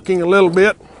balking a little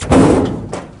bit.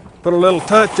 Put a little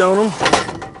touch on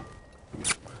them.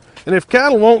 And if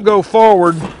cattle won't go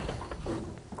forward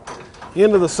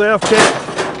into the self-check,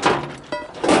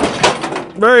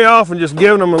 very often just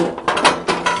giving them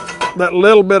that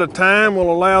little bit of time will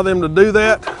allow them to do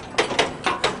that.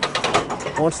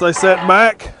 Once they set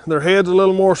back, their head's a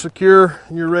little more secure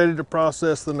and you're ready to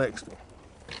process the next one.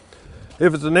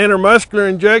 If it's an intramuscular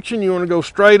injection, you want to go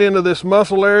straight into this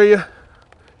muscle area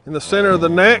in the center of the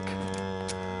neck,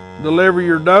 deliver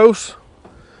your dose,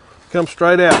 come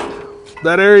straight out.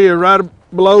 That area right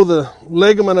below the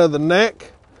ligament of the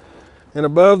neck and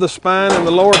above the spine and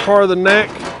the lower part of the neck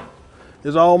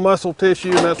is all muscle tissue,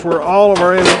 and that's where all of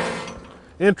our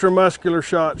intramuscular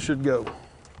shots should go.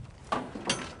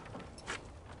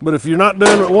 But if you're not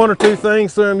doing one or two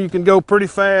things to them, you can go pretty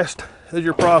fast as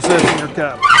you're processing your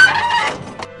cattle.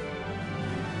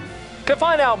 To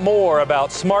find out more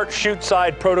about smart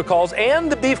chute-side protocols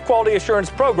and the Beef Quality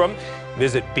Assurance Program,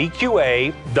 visit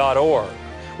bqa.org.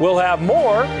 We'll have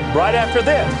more right after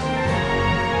this.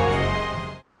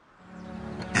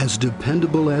 As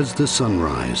dependable as the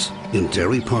sunrise, in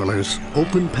dairy parlors,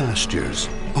 open pastures,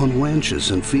 on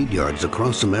ranches and feed yards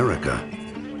across America,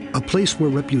 a place where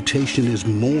reputation is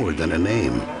more than a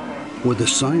name, where the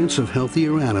science of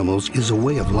healthier animals is a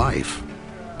way of life.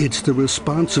 It's the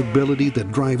responsibility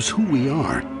that drives who we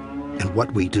are and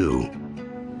what we do.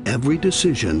 Every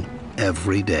decision,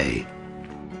 every day.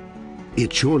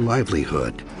 It's your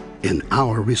livelihood and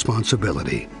our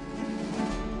responsibility.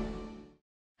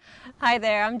 Hi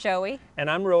there, I'm Joey. And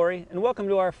I'm Rory, and welcome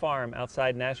to our farm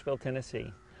outside Nashville,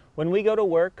 Tennessee. When we go to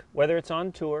work, whether it's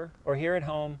on tour or here at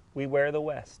home, we wear the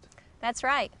West. That's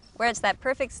right. Whether it's that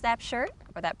perfect snap shirt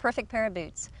or that perfect pair of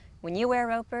boots, when you wear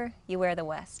Roper, you wear the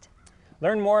West.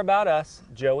 Learn more about us,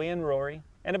 Joey and Rory,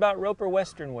 and about Roper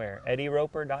Western Wear at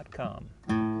eroper.com.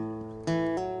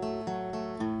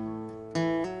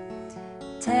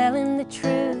 Telling the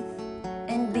truth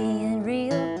and being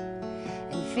real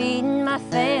and feeding my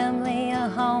family a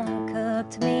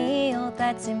home-cooked meal,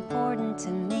 that's important to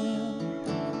me.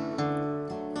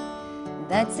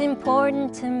 That's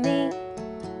important to me.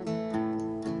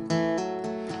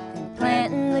 And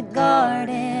planting the garden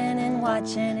and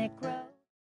watching it grow.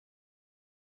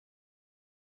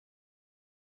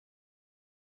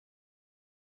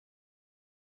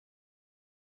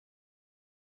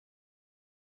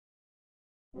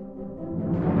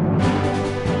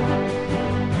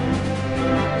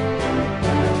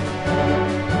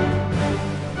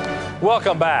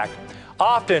 Welcome back.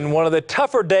 Often, one of the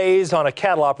tougher days on a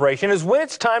cattle operation is when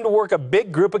it's time to work a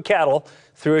big group of cattle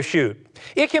through a chute.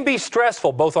 It can be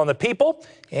stressful both on the people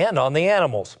and on the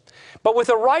animals. But with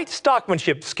the right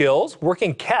stockmanship skills,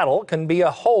 working cattle can be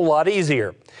a whole lot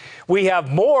easier. We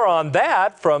have more on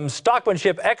that from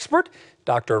stockmanship expert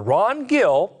Dr. Ron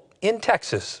Gill in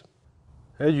Texas.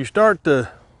 As you start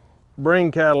to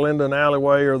bring cattle into an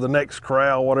alleyway or the next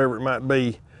corral, whatever it might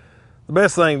be, the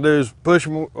best thing to do is push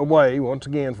them away, once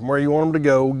again, from where you want them to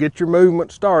go, get your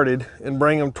movement started, and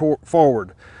bring them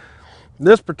forward.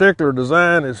 This particular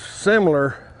design is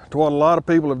similar to what a lot of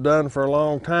people have done for a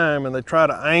long time, and they try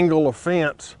to angle a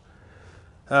fence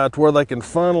to where they can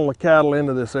funnel the cattle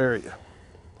into this area.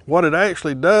 What it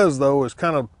actually does, though, is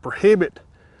kind of prohibit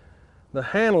the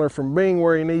handler from being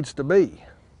where he needs to be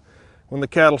when the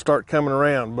cattle start coming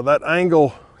around. But that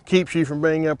angle keeps you from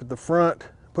being up at the front,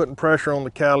 putting pressure on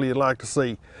the cattle you'd like to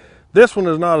see. This one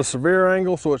is not a severe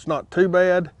angle, so it's not too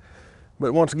bad,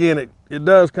 but once again, it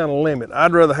does kind of limit.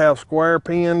 I'd rather have square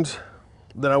pins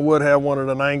than I would have one at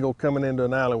an angle coming into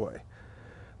an alleyway.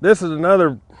 This is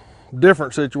another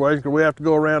different situation because we have to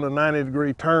go around a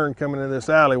 90-degree turn coming into this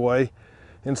alleyway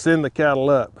and send the cattle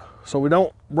up. So we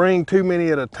don't bring too many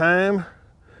at a time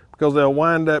because they'll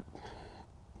wind up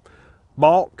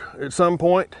balked at some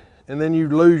point, and then you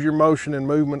lose your motion and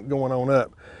movement going on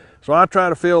up. So I try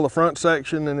to fill the front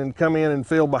section and then come in and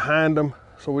fill behind them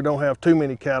so we don't have too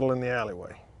many cattle in the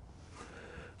alleyway.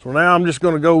 So now I'm just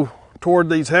going to go toward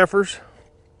these heifers.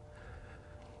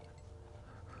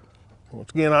 Once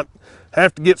again, I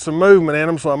have to get some movement in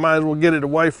them, so I might as well get it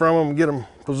away from them and get them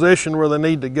positioned where they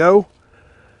need to go.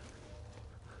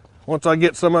 Once I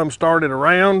get some of them started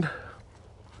around,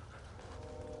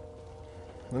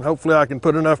 and hopefully I can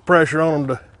put enough pressure on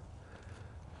them to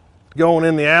go on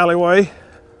in the alleyway.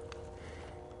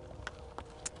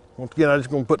 Once again, I'm just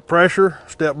going to put pressure,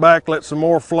 step back, let some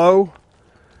more flow.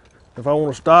 If I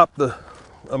want to stop the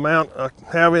amount I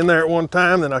have in there at one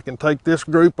time, then I can take this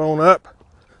group on up.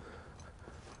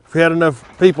 If you had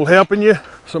enough people helping you,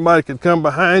 somebody could come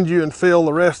behind you and fill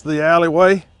the rest of the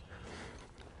alleyway.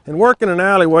 And working an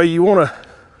alleyway, you want to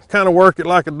kind of work it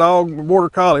like a dog or border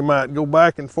collie might. Go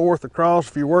back and forth across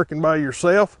if you're working by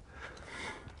yourself.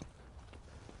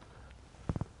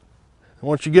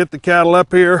 Once you get the cattle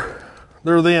up here,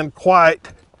 they're then quiet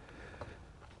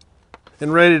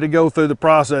and ready to go through the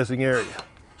processing area.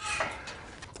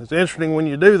 It's interesting when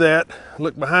you do that.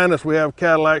 Look behind us, we have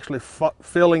cattle actually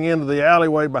filling into the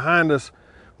alleyway behind us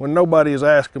when nobody has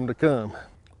asked them to come.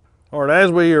 All right,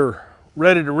 as we are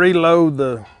ready to reload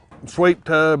the sweep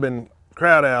tub and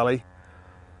crowd alley,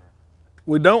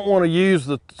 we don't want to use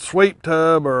the sweep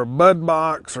tub or a bud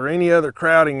box or any other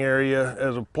crowding area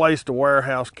as a place to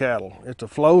warehouse cattle. It's a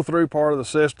flow through part of the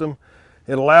system.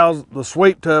 The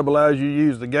sweep tub allows you to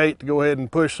use the gate to go ahead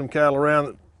and push some cattle around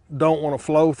that don't want to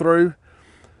flow through.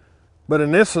 But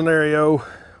in this scenario,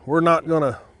 we're not going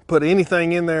to put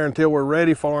anything in there until we're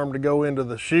ready for them to go into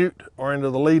the chute or into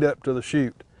the lead up to the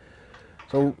chute.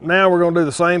 So now we're going to do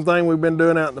the same thing we've been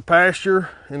doing out in the pasture,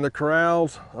 in the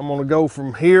corrals. I'm going to go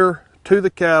from here to the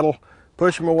cattle,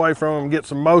 push them away from them, get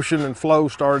some motion and flow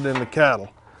started in the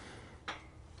cattle.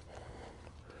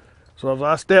 So as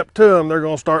I step to them, they're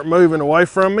going to start moving away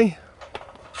from me.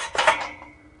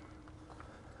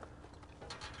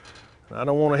 I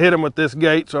don't want to hit them with this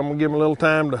gate, so I'm going to give them a little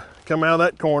time to come out of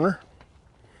that corner.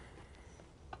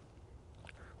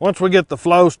 Once we get the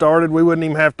flow started, we wouldn't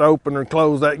even have to open or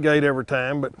close that gate every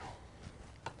time. But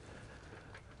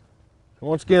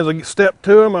once again, as I step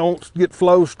to them, I won't get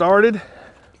flow started.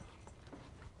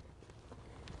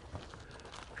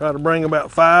 Try to bring about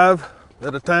 5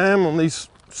 at a time on these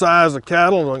size of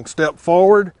cattle. I can step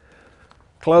forward,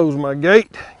 close my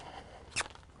gate.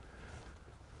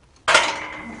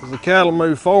 As the cattle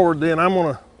move forward, then I'm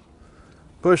going to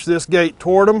push this gate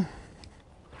toward them.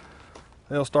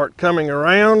 They'll start coming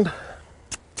around.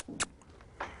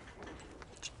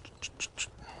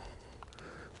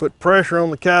 Put pressure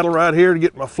on the cattle right here to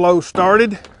get my flow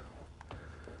started.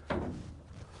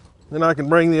 Then I can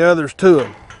bring the others to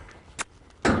them.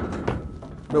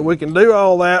 But we can do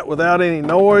all that without any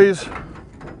noise,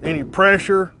 any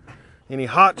pressure, any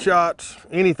hot shots,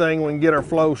 anything. We can get our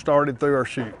flow started through our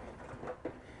chute.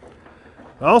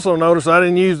 I also noticed I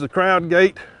didn't use the crowd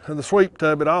gate or the sweep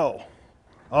tub at all.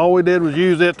 All we did was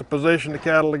use it to position the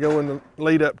cattle to go in the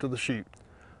lead up to the chute.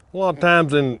 A lot of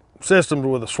times in systems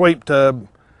with a sweep tub,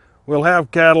 we'll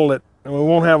have cattle and we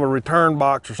won't have a return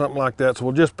box or something like that, so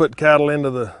we'll just put cattle into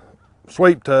the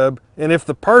sweep tub. And if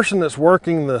the person that's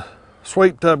working the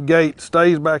sweep tub gate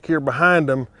stays back here behind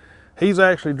them, he's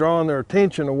actually drawing their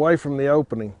attention away from the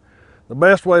opening. The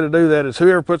best way to do that is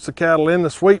whoever puts the cattle in the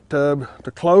sweep tub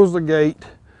to close the gate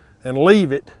and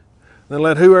leave it, then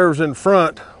let whoever's in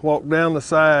front walk down the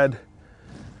side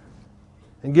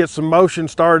and get some motion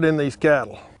started in these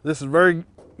cattle. This is very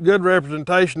good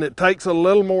representation. It takes a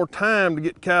little more time to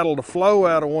get cattle to flow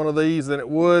out of one of these than it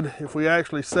would if we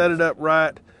actually set it up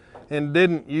right and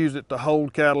didn't use it to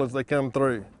hold cattle as they come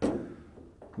through.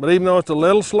 But even though it's a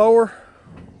little slower,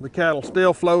 the cattle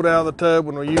still float out of the tub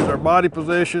when we use our body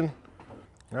position.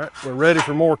 All right, we're ready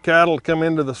for more cattle to come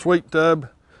into the sweep tub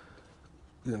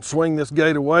and swing this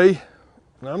gate away.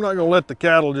 Now, I'm not going to let the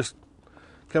cattle just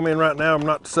come in right now. I'm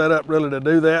not set up really to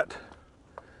do that,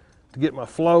 to get my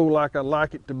flow like I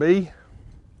like it to be.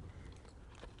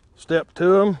 Step to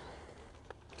them,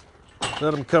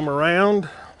 let them come around.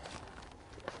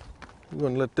 I'm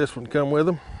going to let this one come with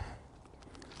them.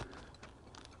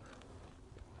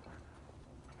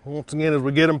 Once again, as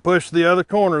we get them pushed to the other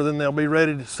corner, then they'll be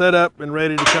ready to set up and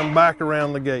ready to come back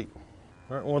around the gate.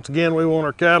 All right, once again, we want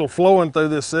our cattle flowing through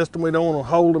this system. We don't want to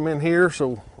hold them in here,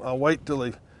 so I'll wait till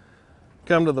they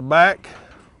come to the back.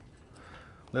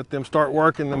 Let them start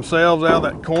working themselves out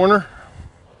of that corner.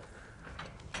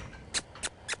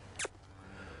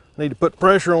 Need to put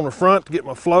pressure on the front to get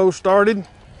my flow started.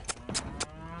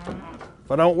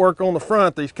 If I don't work on the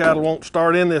front, these cattle won't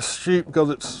start in this chute because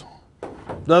it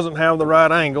doesn't have the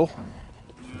right angle.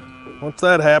 Once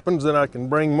that happens, then I can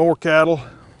bring more cattle.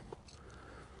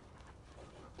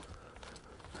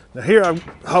 Now here I'm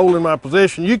holding my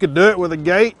position. You could do it with a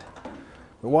gate,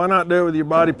 but why not do it with your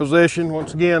body position?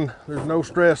 Once again, there's no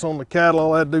stress on the cattle.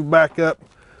 All I have to do is back up,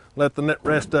 let the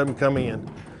rest of them come in.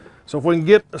 So if we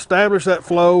can establish that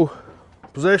flow,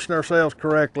 position ourselves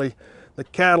correctly, the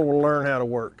cattle will learn how to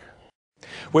work.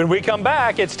 When we come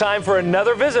back, it's time for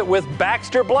another visit with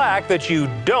Baxter Black that you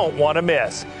don't want to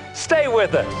miss. Stay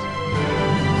with us.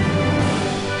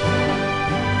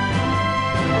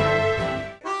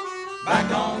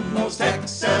 Back on those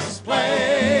Texas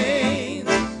plains.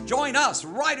 Join us,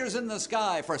 Riders in the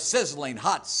Sky, for sizzling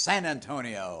hot San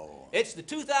Antonio. It's the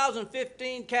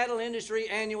 2015 Cattle Industry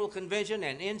Annual Convention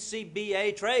and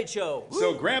NCBA Trade Show.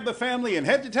 So grab the family and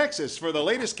head to Texas for the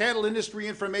latest cattle industry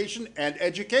information and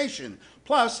education,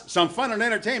 plus some fun and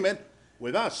entertainment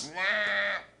with us.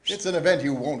 It's an event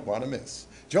you won't want to miss.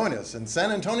 Join us in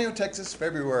San Antonio, Texas,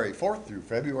 February 4th through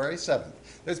February 7th.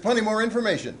 There's plenty more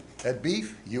information at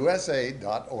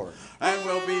beefusa.org. And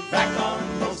we'll be back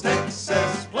on those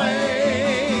Texas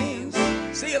plains.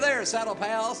 See you there, Saddle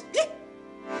Pals.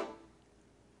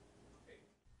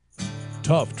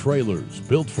 Tough trailers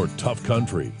built for tough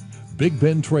country. Big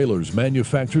Ben Trailers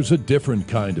manufactures a different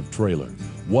kind of trailer,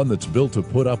 one that's built to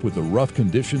put up with the rough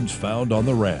conditions found on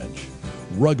the ranch.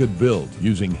 Rugged build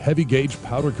using heavy gauge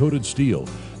powder coated steel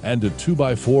and a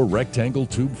 2x4 rectangle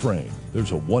tube frame.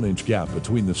 There's a 1-inch gap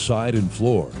between the side and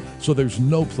floor, so there's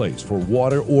no place for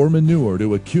water or manure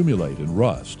to accumulate and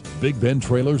rust. Big Ben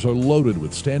trailers are loaded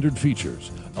with standard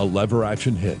features: a lever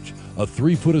action hitch, a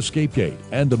 3-foot escape gate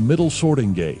and a middle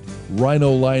sorting gate,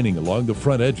 rhino lining along the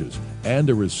front edges, and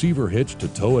a receiver hitch to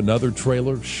tow another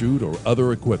trailer, chute, or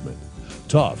other equipment.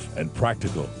 Tough and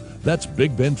practical. That's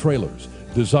Big Ben Trailers,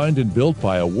 designed and built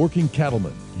by a working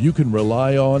cattleman. You can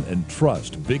rely on and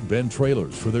trust Big Ben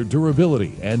Trailers for their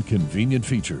durability and convenient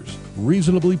features.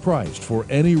 Reasonably priced for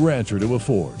any rancher to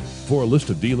afford. For a list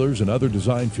of dealers and other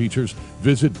design features,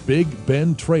 visit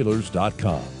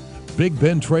BigBenTrailers.com. Big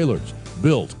Ben Trailers,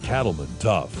 built cattlemen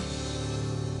tough.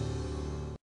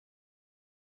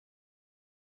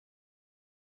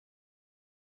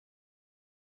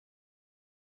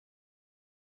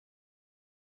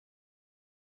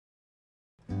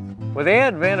 With the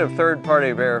advent of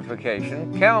third-party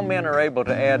verification, cowmen are able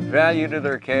to add value to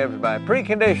their calves by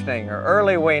preconditioning or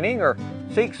early weaning, or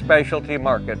seek specialty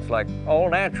markets like all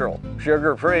natural,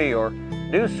 sugar-free, or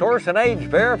do source and age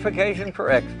verification for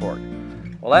export.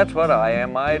 Well, that's what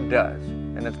IMI does,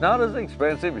 and it's not as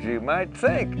expensive as you might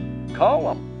think.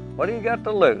 Call them. What do you got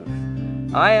to lose?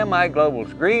 IMI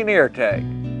Global's green ear tag.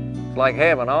 It's like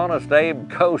having Honest Abe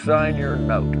co-sign your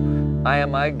note.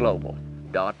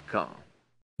 IMIGlobal.com.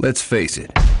 Let's face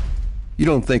it, you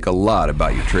don't think a lot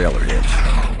about your trailer hitch.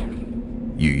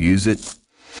 You use it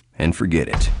and forget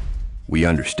it. We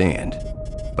understand,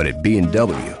 but at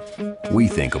B&W, we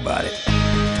think about it.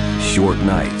 Short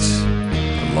nights,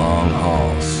 long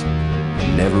hauls,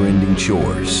 never-ending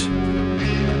chores,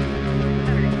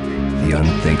 the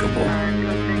unthinkable.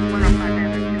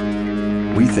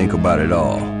 We think about it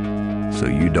all, so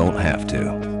you don't have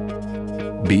to.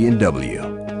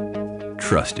 B&W,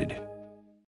 trusted.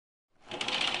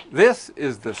 This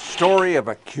is the story of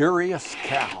a curious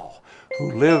cow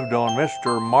who lived on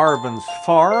Mr. Marvin's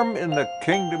farm in the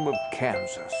kingdom of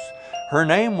Kansas. Her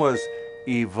name was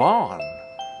Yvonne.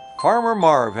 Farmer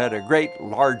Marv had a great,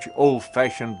 large,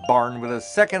 old-fashioned barn with a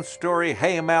second-story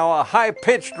haymow, a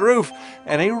high-pitched roof,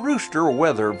 and a rooster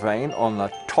weather vane on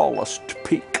the tallest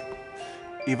peak.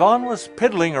 Yvonne was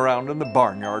piddling around in the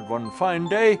barnyard one fine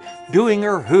day, doing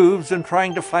her hooves and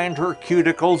trying to find her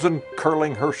cuticles and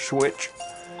curling her switch.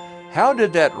 How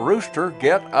did that rooster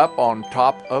get up on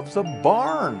top of the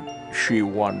barn, she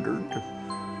wondered.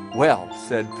 Well,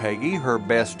 said Peggy, her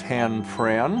best hen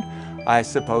friend, I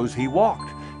suppose he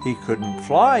walked. He couldn't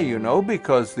fly, you know,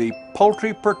 because the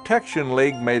Poultry Protection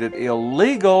League made it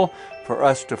illegal for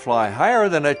us to fly higher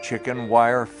than a chicken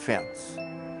wire fence.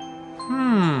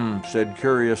 Said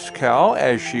Curious Cow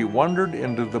as she wandered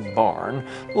into the barn.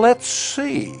 Let's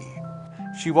see.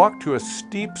 She walked to a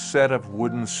steep set of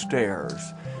wooden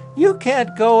stairs. You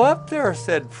can't go up there,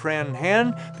 said Friend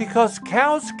Hen, because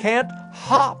cows can't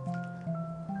hop.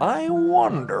 I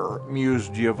wonder,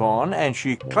 mused Yvonne, and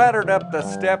she clattered up the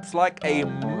steps like a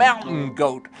mountain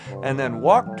goat and then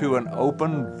walked to an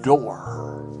open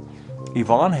door.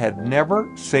 Yvonne had never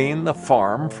seen the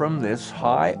farm from this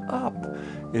high up.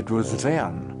 It was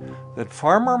then that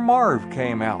Farmer Marv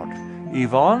came out.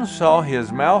 Yvonne saw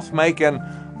his mouth making,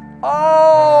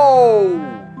 "Oh!"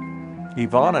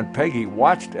 Yvonne and Peggy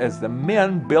watched as the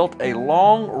men built a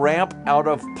long ramp out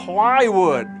of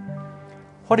plywood.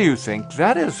 "What do you think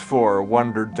that is for?"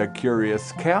 wondered the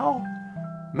curious cow.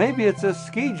 "Maybe it's a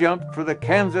ski jump for the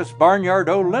Kansas Barnyard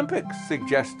Olympics,"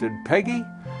 suggested Peggy.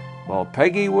 Well,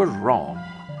 Peggy was wrong.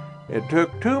 It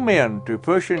took two men to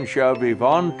push and shove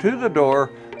Yvonne to the door,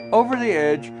 over the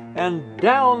edge, and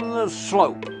down the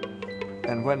slope.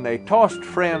 And when they tossed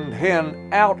friend Hen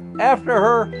out after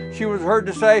her, she was heard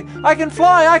to say, "I can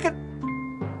fly, I can..."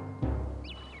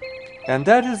 And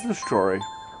that is the story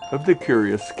of the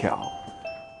curious cow,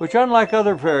 which, unlike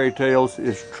other fairy tales,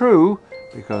 is true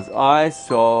because I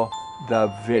saw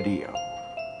the video.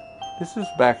 This is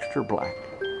Baxter Black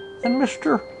and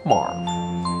Mr. Marv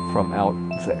from out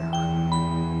there.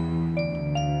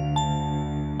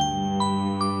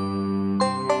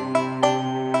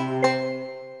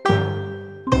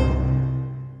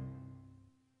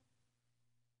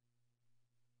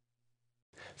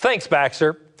 Thanks,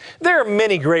 Baxter. There are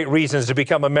many great reasons to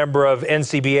become a member of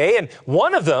NCBA, and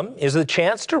one of them is the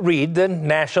chance to read the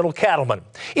National Cattlemen.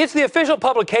 It's the official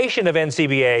publication of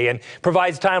NCBA and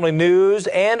provides timely news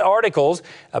and articles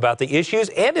about the issues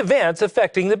and events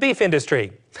affecting the beef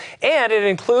industry. And it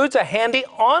includes a handy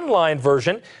online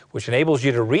version, which enables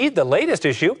you to read the latest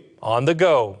issue on the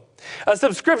go. A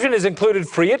subscription is included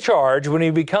free of charge when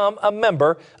you become a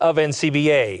member of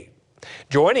NCBA.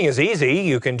 Joining is easy.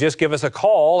 You can just give us a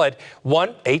call at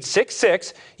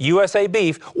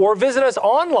 1-866-USA-BEEF or visit us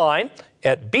online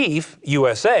at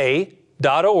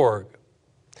beefusa.org.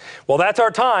 Well, that's our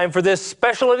time for this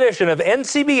special edition of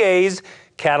NCBA's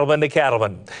Cattlemen to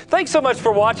Cattlemen. Thanks so much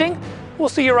for watching. We'll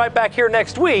see you right back here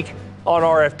next week on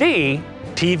RFD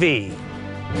TV.